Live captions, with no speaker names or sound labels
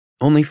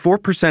Only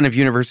 4% of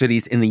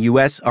universities in the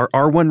U.S. are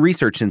R1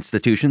 research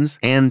institutions,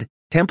 and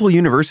Temple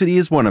University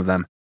is one of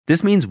them.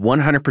 This means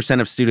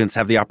 100% of students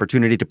have the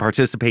opportunity to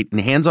participate in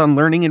hands-on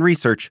learning and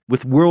research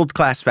with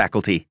world-class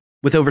faculty.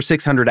 With over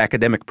 600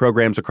 academic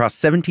programs across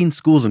 17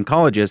 schools and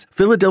colleges,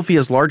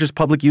 Philadelphia's largest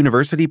public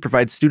university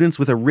provides students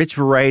with a rich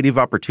variety of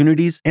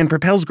opportunities and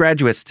propels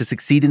graduates to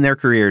succeed in their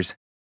careers.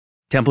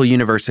 Temple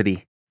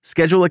University.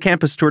 Schedule a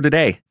campus tour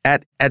today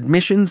at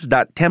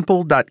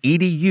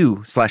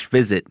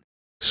admissions.temple.edu/visit.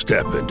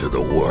 Step into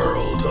the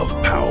world of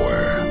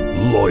power,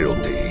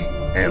 loyalty,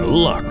 and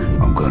luck.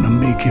 I'm gonna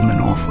make him an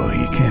offer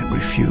he can't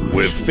refuse.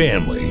 With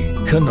family,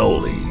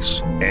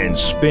 cannolis, and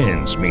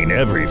spins mean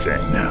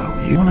everything. Now,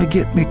 you wanna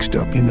get mixed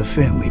up in the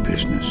family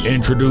business.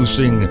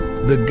 Introducing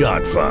The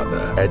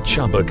Godfather at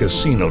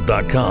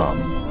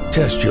ChumbaCasino.com.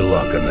 Test your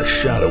luck in the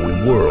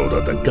shadowy world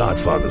of The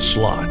Godfather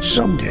slot.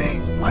 Someday,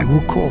 I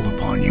will call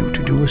upon you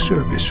to do a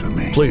service for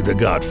me. Play The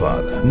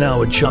Godfather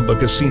now at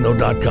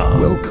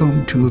ChumbaCasino.com.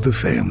 Welcome to the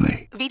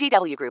family.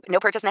 VGW Group. No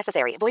purchase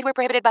necessary. Void where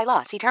prohibited by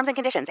law. See terms and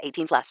conditions.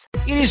 18+.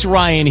 It is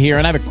Ryan here,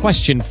 and I have a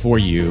question for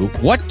you.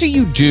 What do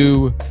you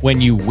do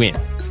when you win?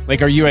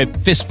 Like, are you a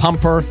fist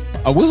pumper,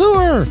 a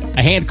woohooer,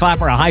 a hand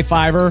clapper, a high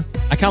fiver?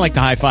 I kind of like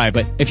the high five,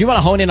 but if you want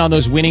to hone in on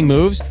those winning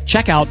moves,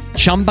 check out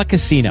Chumba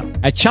Casino.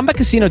 At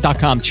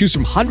ChumbaCasino.com, choose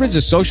from hundreds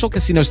of social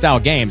casino-style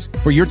games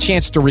for your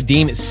chance to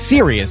redeem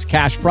serious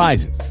cash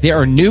prizes. There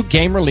are new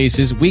game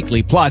releases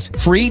weekly, plus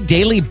free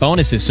daily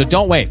bonuses. So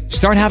don't wait.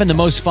 Start having the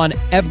most fun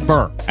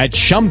ever at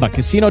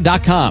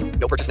ChumbaCasino.com.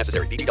 No purchase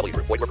necessary. VGW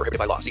Group. Void where prohibited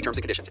by law. See terms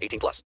and conditions.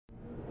 18+.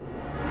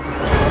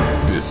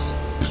 This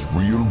is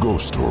Real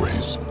Ghost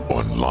Stories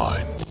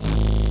Online.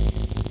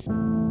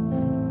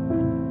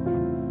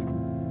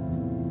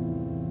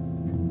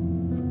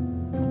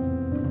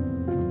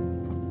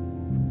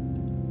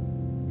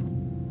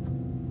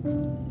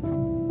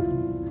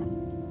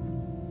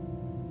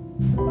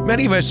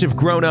 Many of us have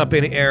grown up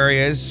in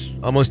areas.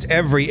 Almost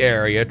every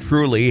area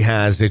truly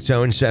has its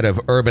own set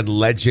of urban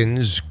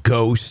legends,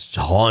 ghosts,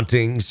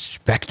 hauntings,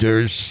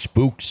 specters,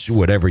 spooks,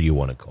 whatever you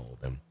want to call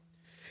them.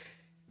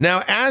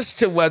 Now, as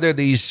to whether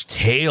these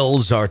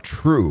tales are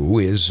true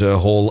is a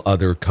whole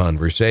other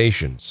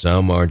conversation.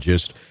 Some are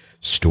just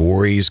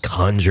stories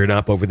conjured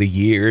up over the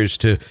years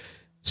to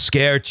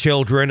scare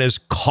children as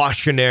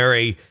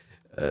cautionary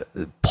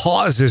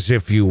pauses,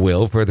 if you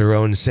will, for their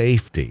own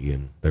safety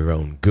and their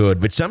own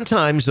good. But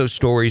sometimes those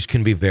stories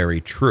can be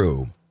very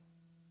true.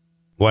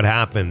 What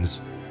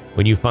happens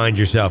when you find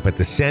yourself at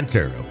the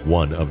center of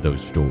one of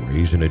those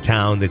stories in a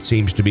town that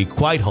seems to be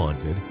quite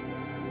haunted,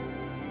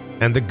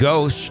 and the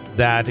ghost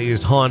that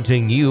is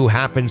haunting you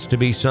happens to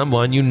be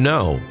someone you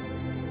know,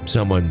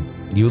 someone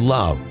you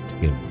loved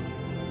in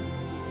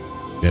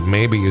life, that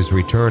maybe is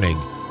returning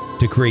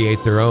to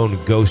create their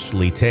own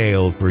ghostly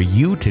tale for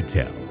you to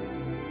tell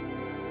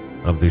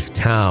of this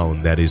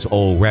town that is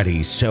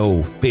already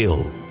so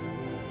filled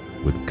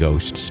with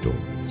ghost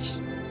stories.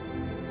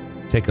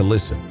 Take a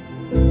listen.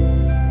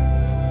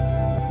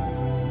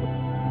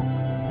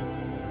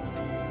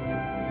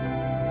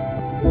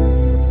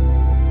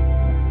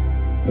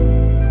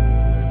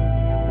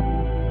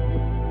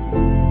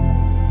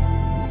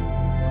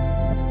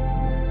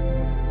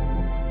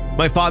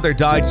 My father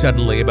died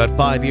suddenly about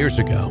 5 years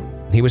ago.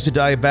 He was a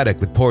diabetic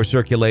with poor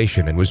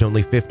circulation and was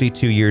only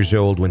 52 years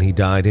old when he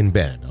died in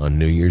bed on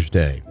New Year's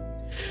Day.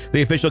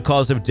 The official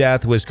cause of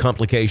death was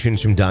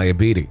complications from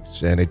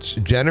diabetes, and it's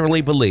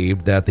generally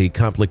believed that the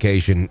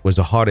complication was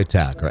a heart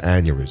attack or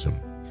aneurysm.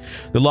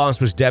 The loss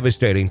was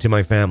devastating to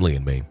my family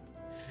and me.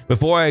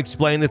 Before I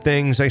explain the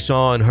things I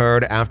saw and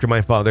heard after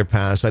my father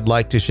passed, I'd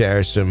like to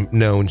share some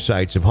known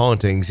sites of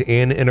hauntings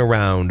in and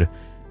around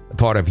a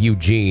part of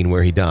Eugene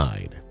where he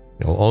died.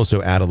 I'll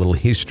also add a little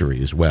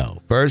history as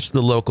well. First,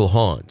 the local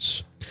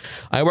haunts.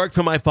 I worked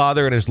for my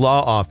father in his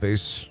law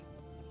office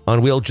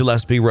on Will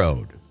Gillespie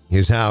Road.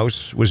 His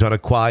house was on a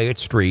quiet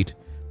street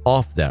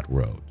off that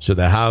road, so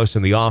the house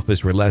and the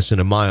office were less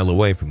than a mile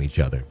away from each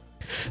other.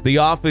 The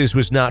office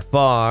was not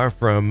far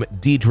from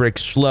Dietrich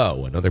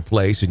Slough, another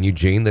place in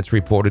Eugene that's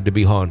reported to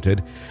be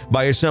haunted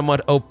by a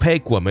somewhat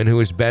opaque woman who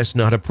is best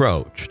not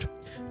approached.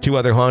 Two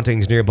other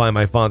hauntings nearby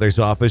my father's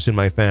office and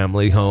my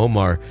family home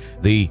are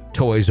the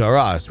Toys R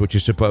Us, which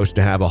is supposed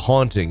to have a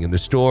haunting in the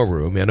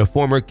storeroom, and a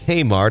former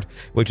Kmart,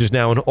 which is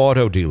now an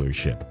auto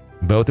dealership.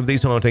 Both of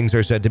these hauntings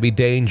are said to be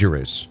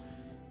dangerous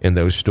in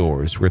those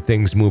stores where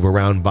things move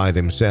around by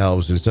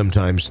themselves and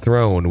sometimes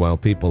thrown while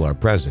people are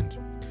present.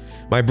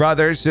 My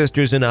brothers,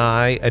 sisters, and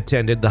I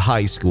attended the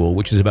high school,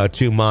 which is about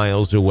 2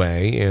 miles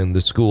away, and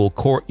the school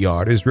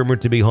courtyard is rumored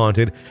to be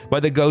haunted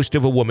by the ghost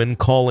of a woman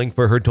calling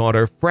for her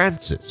daughter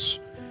Frances.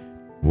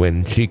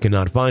 When she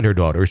cannot find her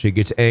daughter, she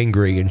gets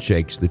angry and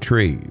shakes the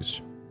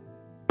trees.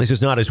 This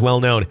is not as well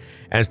known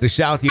as the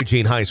South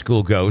Eugene High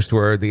School ghost,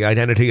 where the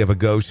identity of a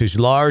ghost is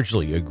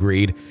largely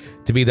agreed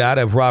to be that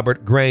of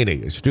Robert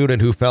Graney, a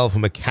student who fell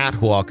from a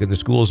catwalk in the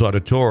school's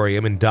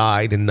auditorium and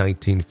died in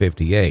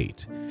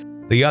 1958.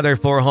 The other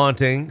 4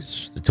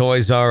 hauntings, the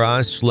Toys R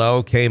Us,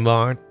 Slough,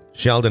 Kmart,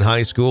 Sheldon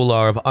High School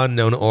are of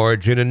unknown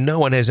origin, and no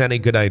one has any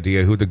good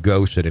idea who the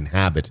ghosts that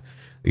inhabit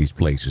these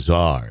places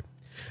are.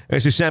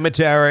 There's a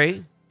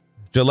cemetery,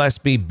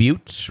 Gillespie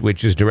Butte,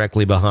 which is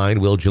directly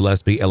behind Will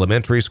Gillespie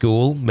Elementary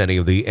School. Many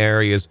of the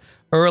area's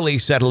early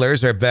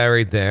settlers are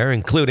buried there,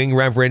 including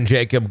Reverend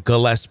Jacob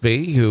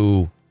Gillespie,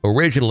 who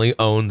originally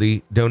owned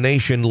the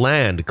donation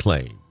land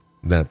claim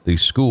that the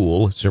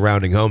school,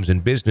 surrounding homes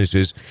and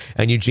businesses,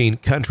 and Eugene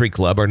Country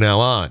Club are now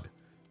on.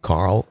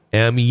 Carl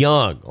M.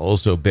 Young,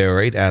 also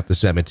buried at the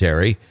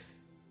cemetery,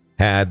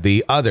 had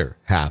the other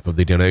half of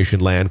the donation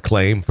land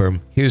claim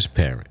from his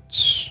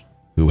parents,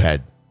 who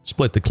had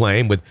split the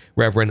claim with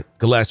Reverend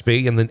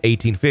Gillespie in the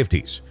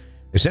 1850s.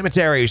 The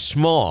cemetery is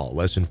small,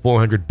 less than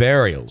 400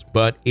 burials,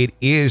 but it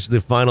is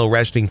the final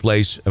resting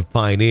place of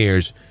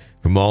pioneers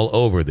from all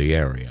over the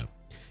area.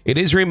 It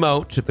is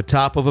remote at the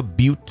top of a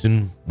butte,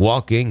 and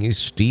walking is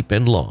steep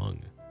and long.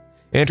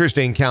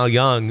 Interesting, Cal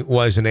Young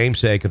was a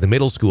namesake of the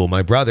middle school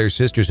my brothers,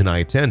 sisters, and I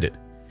attended.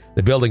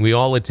 The building we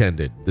all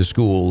attended, the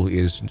school,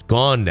 is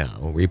gone now,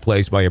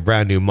 replaced by a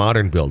brand new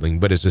modern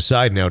building, but as a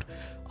side note,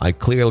 I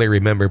clearly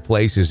remember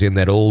places in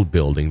that old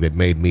building that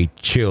made me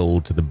chill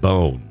to the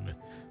bone.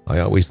 I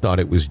always thought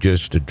it was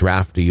just a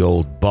drafty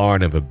old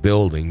barn of a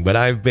building, but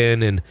I've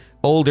been in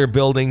older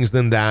buildings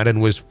than that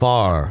and was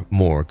far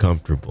more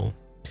comfortable.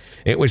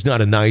 It was not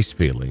a nice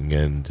feeling,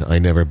 and I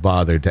never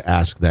bothered to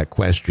ask that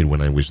question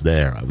when I was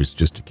there. I was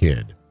just a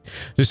kid.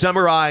 To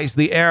summarize,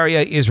 the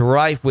area is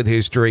rife with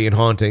history and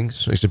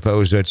hauntings. I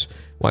suppose that's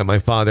why my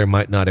father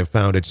might not have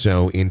found it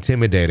so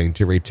intimidating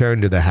to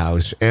return to the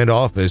house and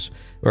office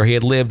where he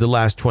had lived the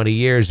last 20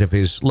 years of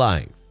his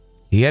life.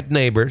 He had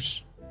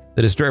neighbors.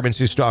 The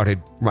disturbances started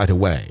right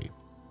away.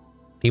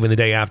 Even the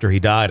day after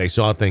he died, I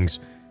saw things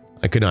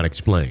I could not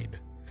explain.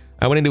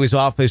 I went into his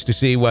office to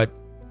see what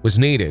was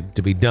needed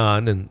to be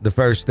done, and the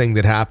first thing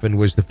that happened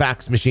was the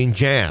fax machine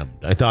jammed.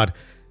 I thought,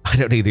 I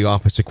don't need the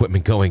office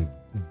equipment going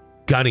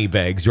gunny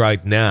bags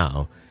right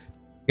now.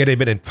 It had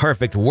been in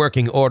perfect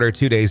working order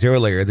 2 days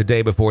earlier, the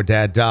day before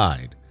Dad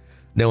died.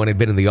 No one had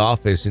been in the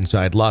office since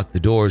I'd locked the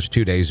doors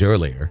 2 days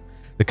earlier.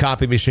 The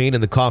copy machine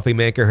and the coffee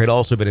maker had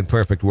also been in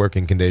perfect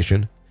working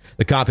condition.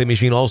 The copy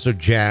machine also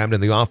jammed,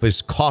 and the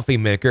office coffee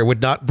maker would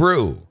not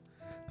brew.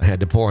 I had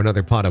to pour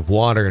another pot of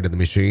water into the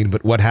machine,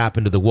 but what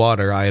happened to the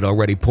water I had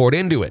already poured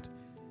into it?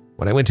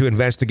 When I went to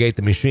investigate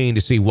the machine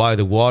to see why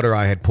the water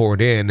I had poured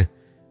in,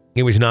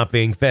 it was not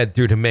being fed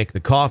through to make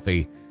the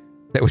coffee.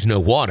 There was no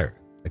water.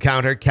 The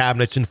counter,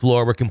 cabinets, and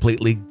floor were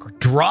completely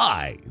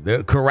dry.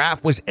 The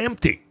carafe was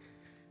empty.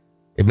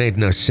 It made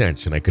no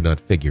sense, and I could not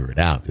figure it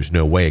out. There's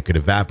no way it could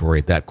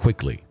evaporate that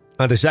quickly.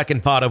 On the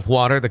second pot of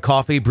water, the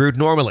coffee brewed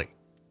normally.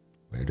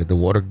 Where did the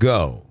water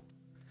go?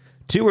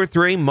 2 or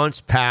 3 months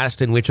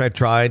passed in which I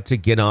tried to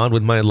get on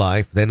with my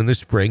life. Then in the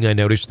spring, I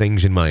noticed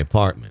things in my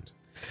apartment.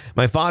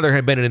 My father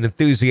had been an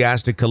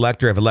enthusiastic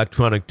collector of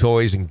electronic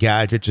toys and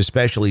gadgets,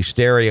 especially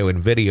stereo and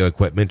video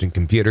equipment and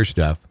computer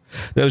stuff.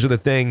 Those are the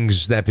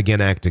things that began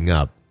acting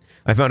up.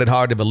 I found it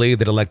hard to believe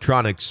that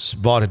electronics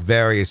bought at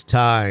various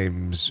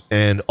times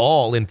and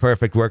all in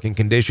perfect working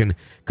condition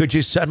could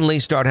just suddenly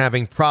start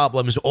having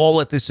problems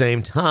all at the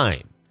same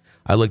time.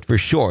 I looked for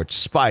shorts,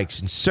 spikes,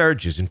 and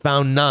surges and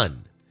found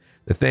none.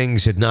 The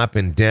things had not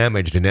been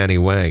damaged in any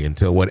way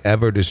until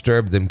whatever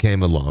disturbed them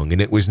came along,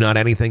 and it was not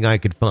anything I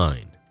could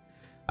find.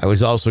 I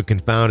was also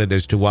confounded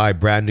as to why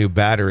brand new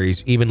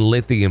batteries, even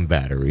lithium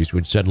batteries,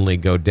 would suddenly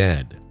go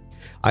dead.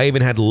 I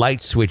even had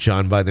lights switch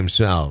on by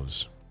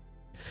themselves.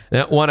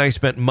 That one I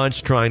spent months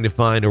trying to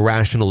find a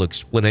rational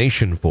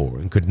explanation for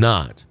and could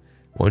not.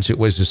 Once it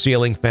was the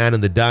ceiling fan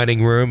in the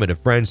dining room at a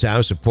friend's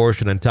house, a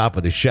portion on top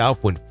of the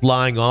shelf went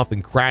flying off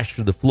and crashed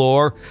to the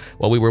floor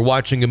while we were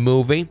watching a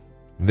movie.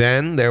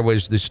 Then there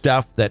was the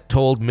stuff that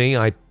told me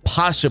I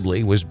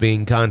possibly was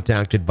being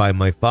contacted by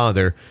my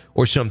father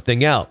or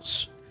something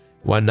else.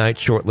 One night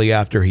shortly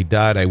after he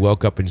died, I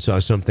woke up and saw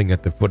something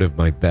at the foot of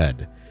my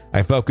bed.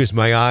 I focused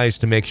my eyes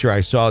to make sure I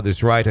saw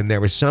this right, and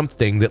there was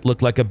something that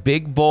looked like a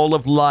big ball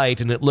of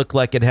light, and it looked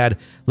like it had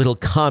little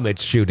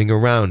comets shooting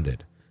around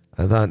it.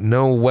 I thought,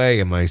 no way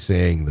am I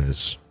saying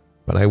this,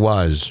 but I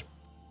was,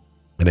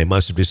 and I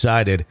must have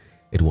decided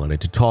it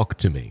wanted to talk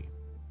to me.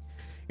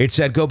 It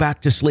said, "Go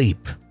back to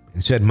sleep,"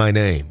 and said my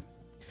name.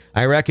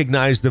 I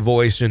recognized the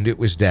voice, and it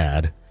was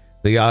Dad.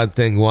 The odd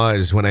thing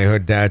was, when I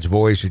heard Dad's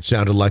voice, it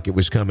sounded like it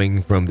was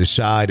coming from the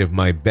side of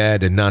my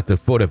bed and not the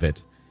foot of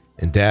it.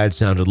 And Dad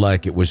sounded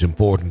like it was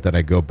important that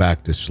I go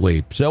back to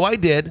sleep. So I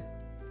did.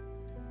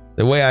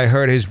 The way I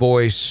heard his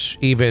voice,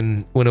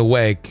 even when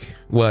awake,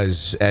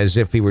 was as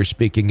if he were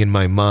speaking in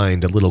my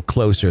mind, a little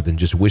closer than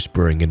just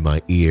whispering in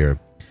my ear.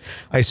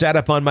 I sat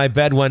up on my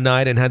bed one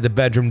night and had the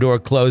bedroom door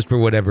closed for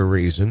whatever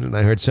reason, and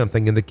I heard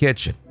something in the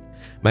kitchen.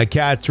 My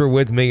cats were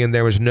with me, and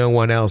there was no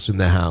one else in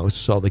the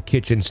house. All the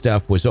kitchen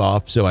stuff was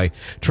off, so I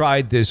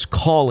tried this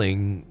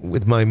calling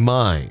with my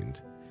mind.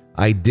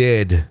 I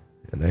did,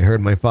 and I heard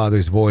my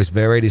father's voice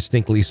very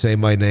distinctly say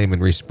my name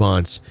in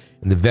response,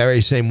 in the very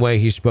same way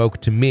he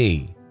spoke to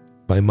me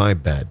by my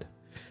bed.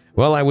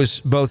 Well, I was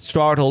both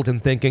startled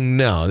and thinking,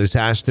 no, this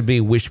has to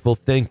be wishful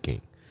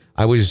thinking.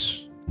 I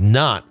was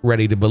not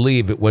ready to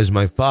believe it was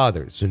my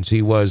father. Since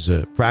he was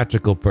a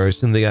practical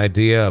person, the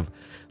idea of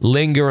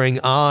lingering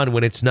on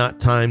when it's not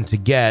time to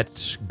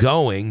get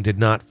going did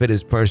not fit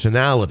his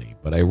personality.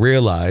 But I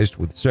realized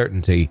with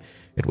certainty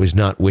it was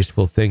not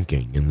wishful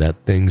thinking and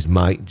that things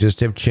might just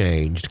have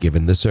changed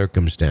given the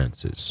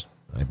circumstances.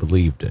 I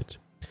believed it.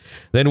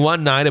 Then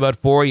one night, about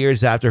 4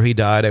 years after he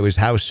died, I was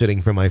house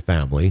sitting for my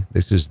family.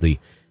 This is the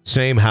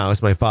same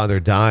house my father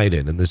died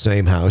in, and the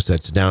same house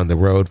that's down the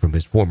road from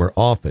his former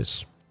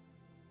office.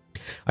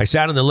 I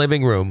sat in the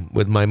living room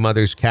with my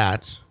mother's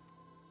cat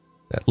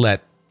that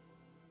let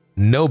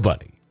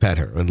nobody pet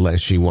her unless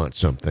she wants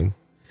something.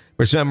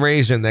 For some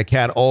reason, the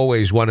cat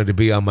always wanted to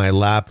be on my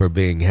lap or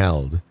being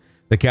held.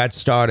 The cat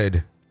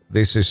started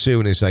this as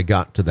soon as I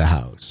got to the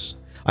house.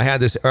 I had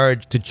this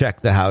urge to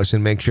check the house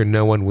and make sure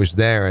no one was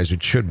there, as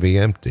it should be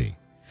empty.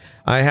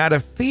 I had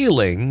a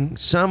feeling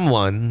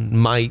someone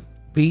might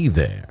be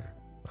there.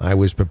 I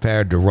was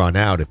prepared to run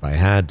out if I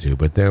had to,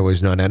 but there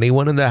was not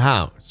anyone in the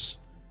house.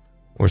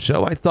 Or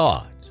so I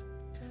thought.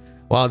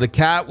 While the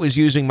cat was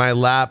using my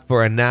lap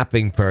for a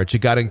napping perch, it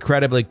got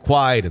incredibly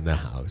quiet in the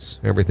house.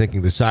 I remember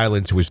thinking the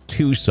silence was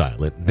too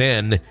silent.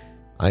 Then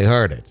I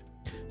heard it.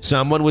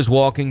 Someone was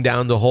walking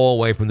down the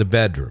hallway from the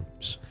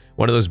bedrooms.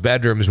 One of those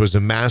bedrooms was a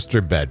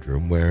master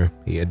bedroom where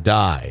he had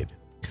died.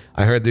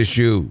 I heard the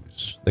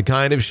shoes, the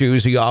kind of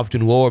shoes he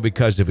often wore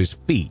because of his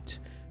feet.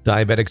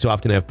 Diabetics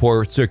often have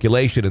poor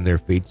circulation in their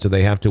feet, so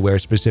they have to wear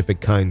specific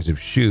kinds of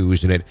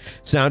shoes, and it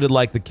sounded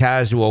like the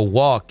casual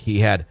walk he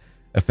had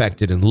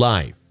affected in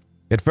life.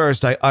 At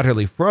first, I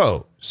utterly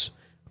froze.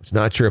 I was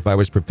not sure if I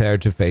was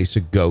prepared to face a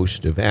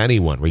ghost of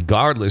anyone,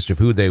 regardless of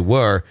who they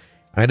were.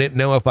 I didn't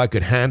know if I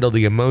could handle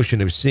the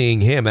emotion of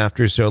seeing him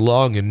after so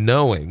long and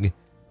knowing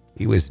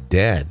he was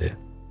dead.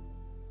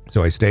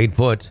 So I stayed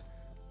put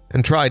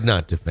and tried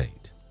not to faint.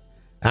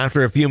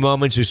 After a few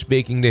moments of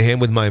speaking to him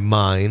with my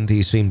mind,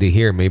 he seemed to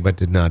hear me but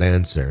did not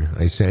answer.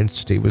 I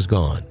sensed he was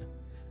gone.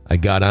 I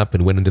got up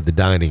and went into the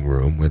dining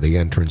room where the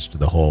entrance to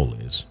the hall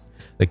is.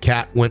 The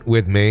cat went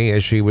with me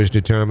as she was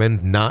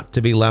determined not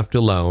to be left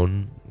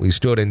alone. We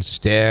stood and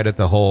stared at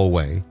the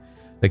hallway.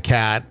 The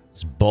cat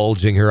was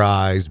bulging her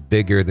eyes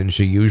bigger than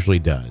she usually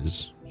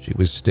does. She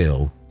was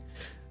still.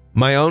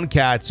 My own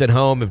cats at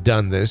home have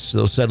done this.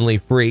 They'll suddenly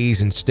freeze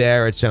and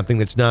stare at something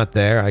that's not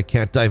there. I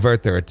can't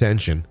divert their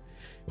attention.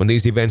 When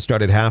these events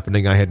started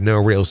happening, I had no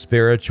real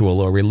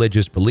spiritual or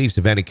religious beliefs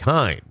of any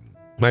kind.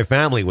 My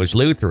family was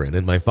Lutheran,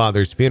 and my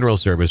father's funeral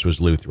service was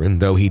Lutheran,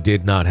 though he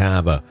did not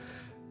have a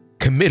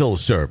committal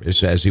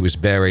service as he was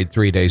buried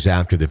 3 days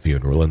after the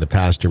funeral, and the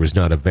pastor was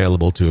not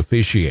available to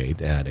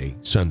officiate at a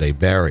Sunday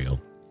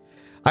burial.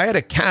 I had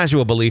a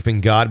casual belief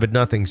in God, but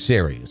nothing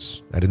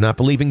serious. I did not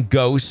believe in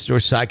ghosts or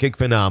psychic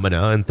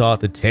phenomena and thought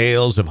the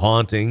tales of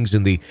hauntings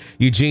in the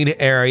Eugene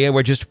area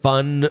were just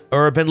fun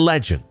urban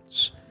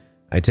legends.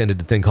 I tended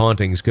to think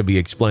hauntings could be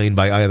explained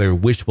by either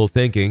wishful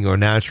thinking or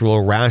natural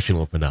or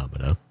rational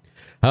phenomena.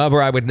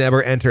 However, I would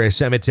never enter a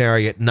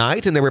cemetery at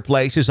night, and there were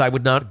places I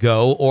would not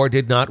go or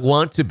did not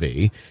want to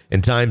be,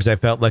 and times I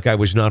felt like I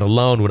was not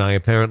alone when I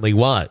apparently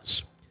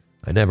was.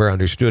 I never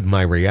understood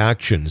my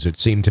reactions. It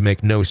seemed to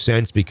make no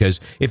sense because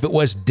if it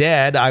was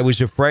dead I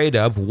was afraid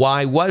of,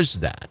 why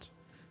was that?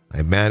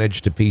 I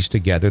managed to piece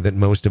together that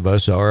most of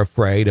us are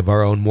afraid of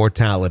our own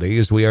mortality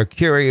as we are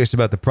curious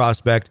about the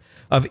prospect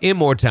of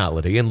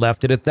immortality and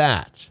left it at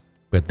that.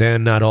 But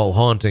then not all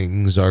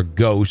hauntings are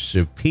ghosts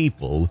of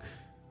people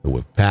who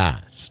have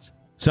passed.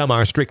 Some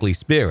are strictly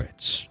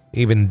spirits,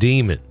 even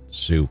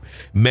demons, who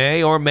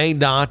may or may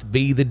not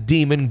be the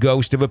demon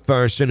ghost of a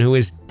person who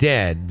is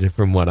dead,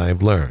 from what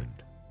I've learned.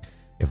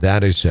 If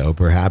that is so,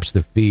 perhaps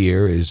the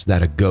fear is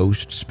that a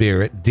ghost,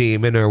 spirit,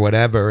 demon, or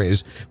whatever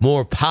is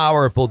more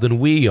powerful than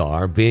we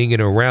are, being in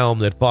a realm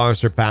that far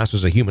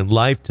surpasses a human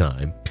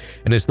lifetime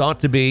and is thought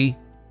to be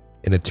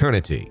an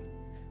eternity.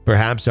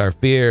 Perhaps our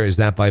fear is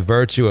that by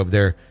virtue of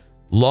their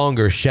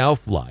longer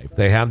shelf life,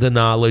 they have the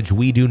knowledge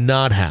we do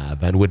not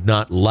have and would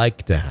not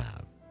like to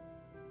have.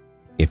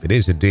 If it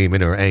is a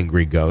demon or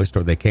angry ghost,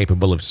 are they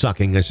capable of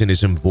sucking us into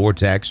some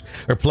vortex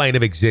or plane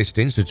of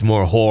existence that's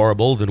more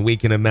horrible than we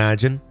can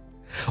imagine?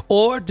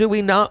 Or do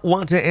we not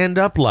want to end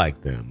up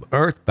like them,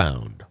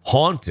 earthbound,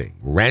 haunting,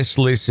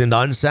 restless, and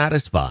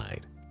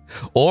unsatisfied?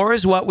 Or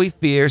is what we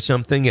fear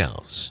something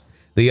else?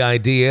 The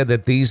idea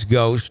that these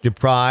ghosts,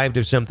 deprived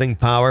of something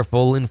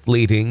powerful and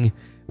fleeting,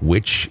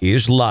 which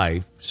is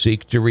life,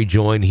 seek to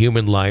rejoin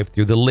human life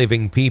through the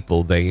living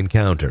people they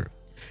encounter.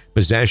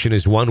 Possession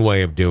is one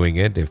way of doing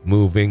it. If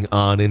moving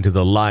on into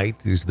the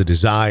light is the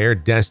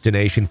desired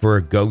destination for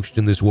a ghost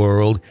in this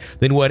world,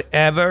 then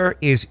whatever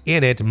is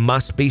in it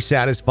must be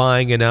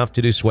satisfying enough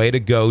to dissuade a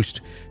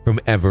ghost from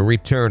ever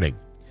returning.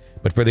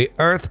 But for the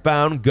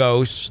earthbound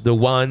ghosts, the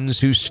ones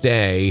who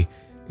stay,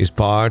 is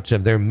part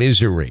of their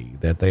misery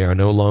that they are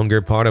no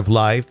longer part of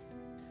life.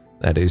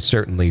 That is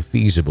certainly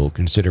feasible,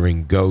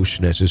 considering ghosts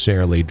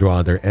necessarily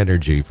draw their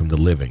energy from the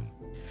living.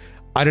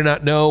 I do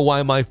not know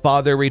why my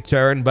father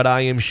returned, but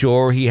I am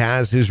sure he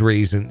has his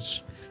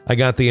reasons. I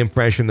got the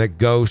impression that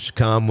ghosts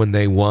come when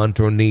they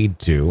want or need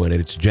to, and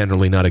it's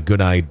generally not a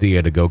good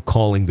idea to go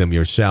calling them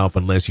yourself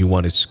unless you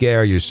want to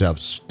scare yourself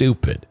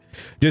stupid.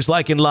 Just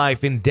like in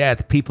life and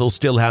death, people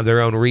still have their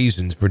own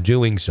reasons for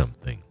doing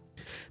something.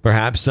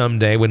 Perhaps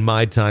someday when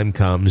my time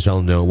comes,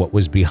 I'll know what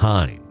was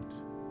behind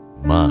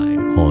my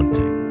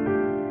haunting.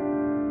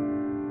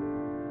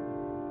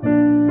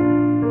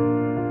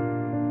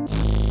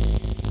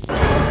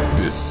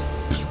 This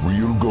is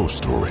Real Ghost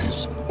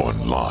Stories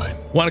Online.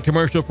 Want a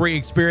commercial-free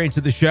experience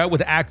of the show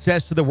with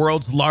access to the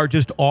world's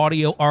largest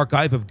audio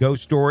archive of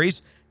ghost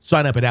stories?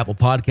 Sign up at Apple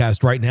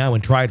Podcast right now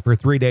and try it for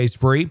 3 days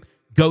free.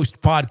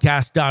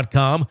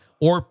 Ghostpodcast.com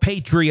or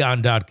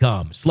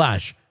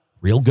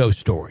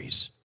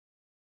patreon.com/realghoststories.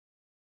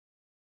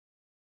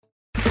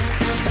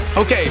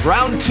 Okay,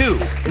 round two.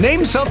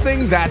 Name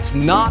something that's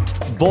not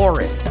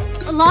boring.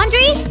 A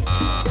laundry?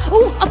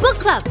 Ooh, a book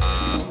club.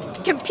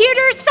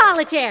 Computer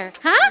solitaire,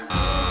 huh?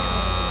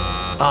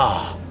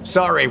 Ah,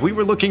 sorry, we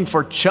were looking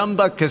for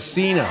Chumba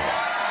Casino.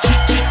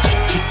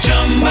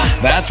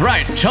 That's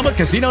right,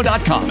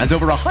 ChumbaCasino.com has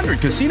over 100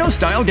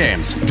 casino-style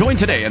games. Join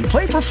today and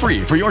play for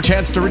free for your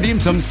chance to redeem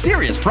some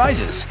serious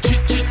prizes.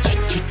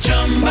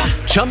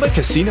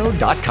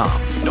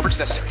 ChumbaCasino.com. No purchase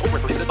necessary. Void where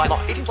prohibited by law.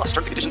 18 plus.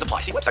 Terms and conditions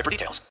apply. See website for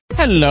details.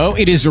 Hello,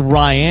 it is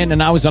Ryan,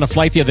 and I was on a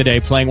flight the other day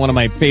playing one of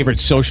my favorite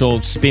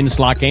social spin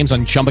slot games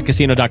on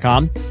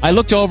ChumbaCasino.com. I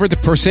looked over at the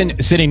person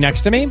sitting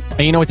next to me, and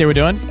you know what they were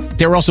doing?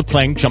 They were also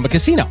playing Chumba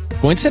Casino.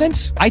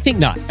 Coincidence? I think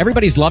not.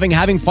 Everybody's loving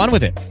having fun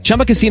with it.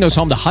 Chumba Casino is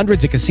home to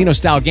hundreds of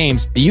casino-style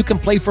games that you can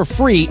play for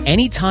free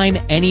anytime,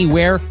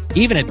 anywhere,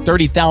 even at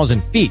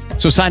 30,000 feet.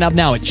 So sign up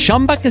now at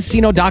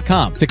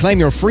ChumbaCasino.com to claim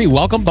your free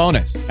welcome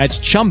bonus. That's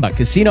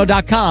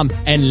ChumbaCasino.com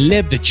and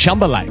live the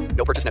Chumba life.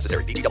 No purchase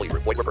necessary. VGW.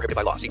 Void where prohibited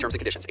by law. See terms and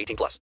conditions. 18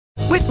 plus.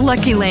 With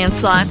Lucky Land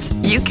Slots,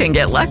 you can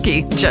get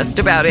lucky just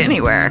about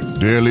anywhere.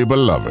 Dearly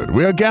beloved,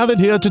 we are gathered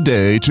here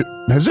today to...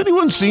 Has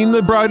anyone seen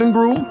the bride and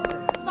groom?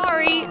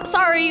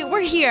 Sorry,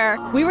 we're here.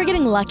 We were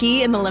getting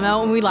lucky in the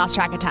limo and we lost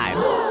track of time.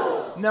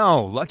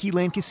 No, Lucky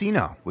Land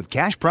Casino, with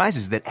cash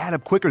prizes that add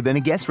up quicker than a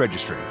guest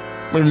registry.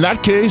 In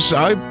that case,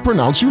 I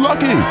pronounce you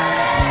lucky.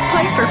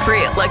 Play for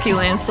free at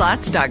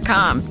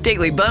LuckyLandSlots.com.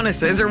 Daily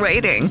bonuses are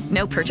waiting.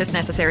 No purchase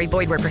necessary.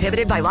 Void where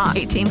prohibited by law.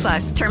 18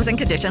 plus. Terms and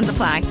conditions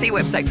apply. See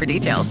website for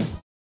details.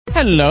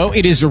 Hello,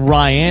 it is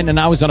Ryan, and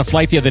I was on a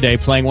flight the other day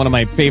playing one of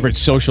my favorite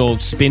social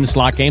spin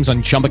slot games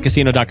on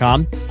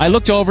ChumbaCasino.com. I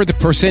looked over at the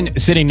person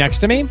sitting next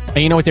to me, and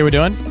you know what they were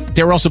doing?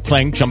 They were also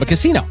playing Chumba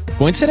Casino.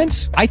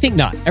 Coincidence? I think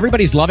not.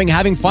 Everybody's loving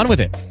having fun with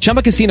it.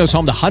 Chumba Casino is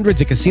home to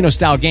hundreds of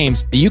casino-style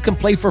games that you can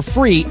play for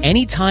free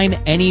anytime,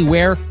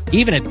 anywhere,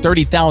 even at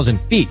 30,000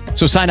 feet.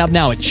 So sign up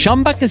now at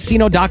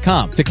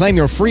ChumbaCasino.com to claim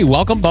your free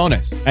welcome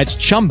bonus. That's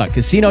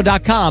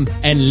ChumbaCasino.com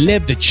and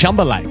live the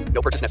Chumba life.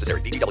 No purchase necessary.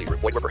 VGW.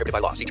 Void where prohibited by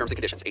law. See terms and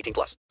conditions. 18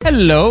 plus.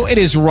 Hello, it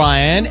is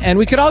Ryan, and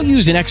we could all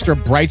use an extra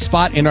bright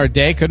spot in our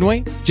day, couldn't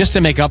we? Just to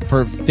make up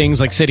for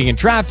things like sitting in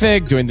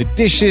traffic, doing the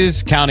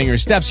dishes, counting your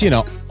steps, you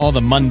know, all the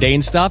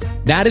mundane stuff.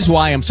 That is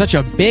why I'm such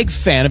a big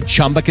fan of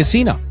Chumba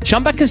Casino.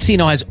 Chumba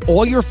Casino has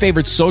all your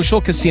favorite social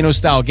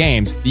casino-style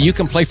games that you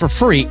can play for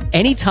free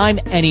anytime,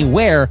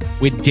 anywhere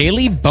with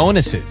daily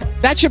bonuses.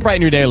 That should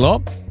brighten your day a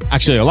little.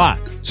 Actually, a lot.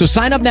 So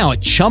sign up now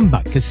at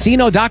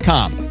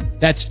ChumbaCasino.com.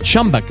 That's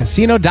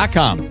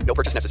ChumbaCasino.com. No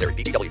purchase necessary.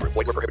 VGW. Void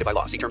where prohibited by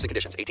law. See terms and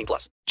conditions. 18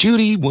 plus.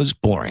 Judy was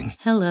boring.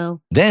 Hello.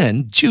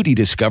 Then Judy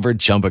discovered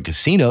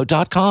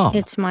ChumbaCasino.com.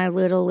 It's my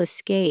little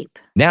escape.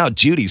 Now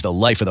Judy's the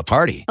life of the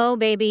party. Oh,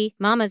 baby,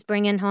 mama's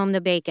bringing home the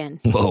bacon.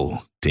 Whoa,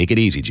 take it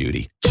easy,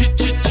 Judy.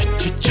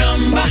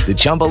 The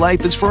Chumba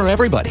life is for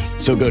everybody.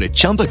 So go to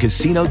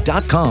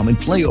ChumbaCasino.com and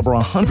play over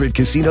 100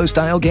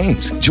 casino-style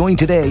games. Join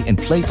today and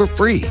play for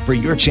free for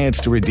your chance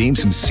to redeem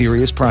some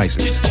serious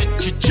prizes.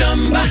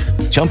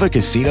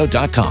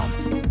 ChumbaCasino.com.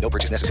 No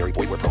purchase necessary.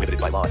 Void where prohibited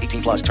by law.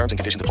 18 plus. Terms and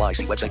conditions apply.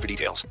 See website for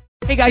details.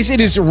 Hey guys, it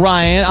is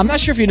Ryan. I'm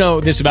not sure if you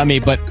know this about me,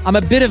 but I'm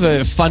a bit of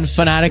a fun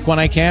fanatic when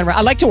I can.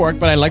 I like to work,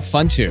 but I like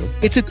fun too.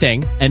 It's a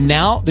thing. And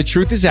now the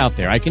truth is out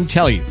there. I can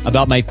tell you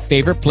about my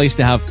favorite place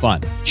to have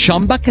fun.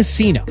 Chumba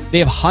Casino. They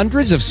have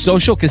hundreds of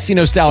social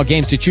casino style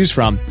games to choose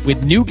from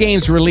with new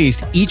games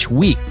released each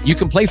week. You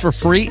can play for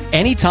free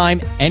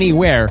anytime,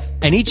 anywhere.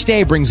 And each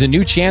day brings a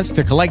new chance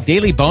to collect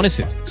daily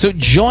bonuses. So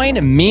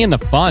join me in the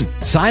fun.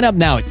 Sign up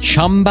now at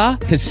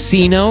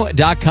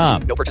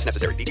ChumbaCasino.com. No purchase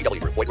necessary.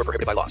 VGW. Void where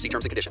prohibited by law. See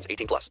terms and conditions.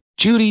 18 plus.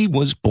 Judy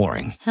was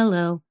boring.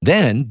 Hello.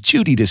 Then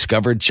Judy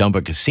discovered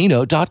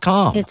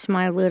ChumbaCasino.com. It's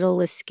my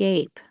little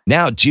escape.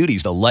 Now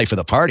Judy's the life of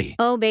the party.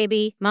 Oh,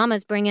 baby,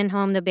 mama's bringing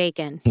home the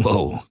bacon.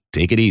 Whoa,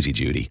 take it easy,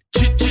 Judy.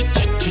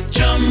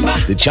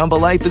 The Chumba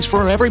life is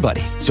for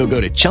everybody. So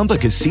go to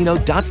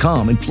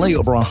ChumbaCasino.com and play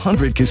over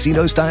 100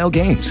 casino-style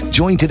games.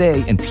 Join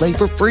today and play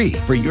for free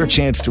for your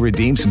chance to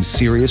redeem some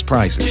serious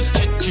prizes.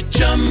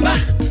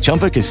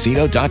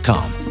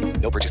 ChumbaCasino.com.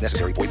 No purchase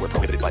necessary. Void where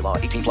prohibited by law.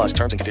 18 plus.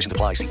 Terms and conditions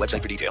apply. See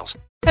website for details.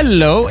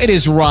 Hello, it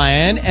is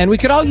Ryan, and we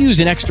could all use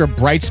an extra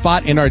bright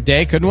spot in our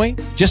day, couldn't we?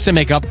 Just to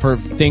make up for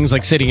things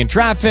like sitting in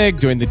traffic,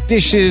 doing the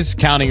dishes,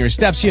 counting your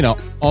steps, you know,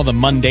 all the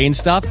mundane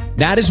stuff.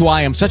 That is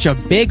why I'm such a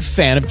big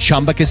fan of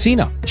Chumba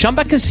Casino.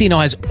 Chumba Casino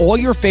has all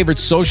your favorite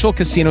social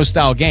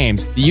casino-style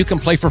games that you can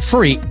play for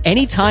free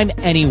anytime,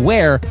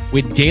 anywhere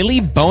with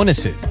daily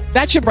bonuses.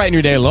 That should brighten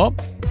your day a little.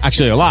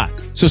 Actually, a lot.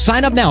 So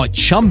sign up now at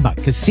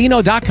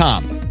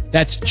ChumbaCasino.com.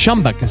 That's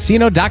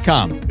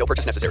ChumbaCasino.com. No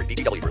purchase necessary.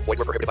 VGW Group. Void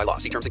where prohibited by law.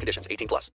 See terms and conditions. 18+.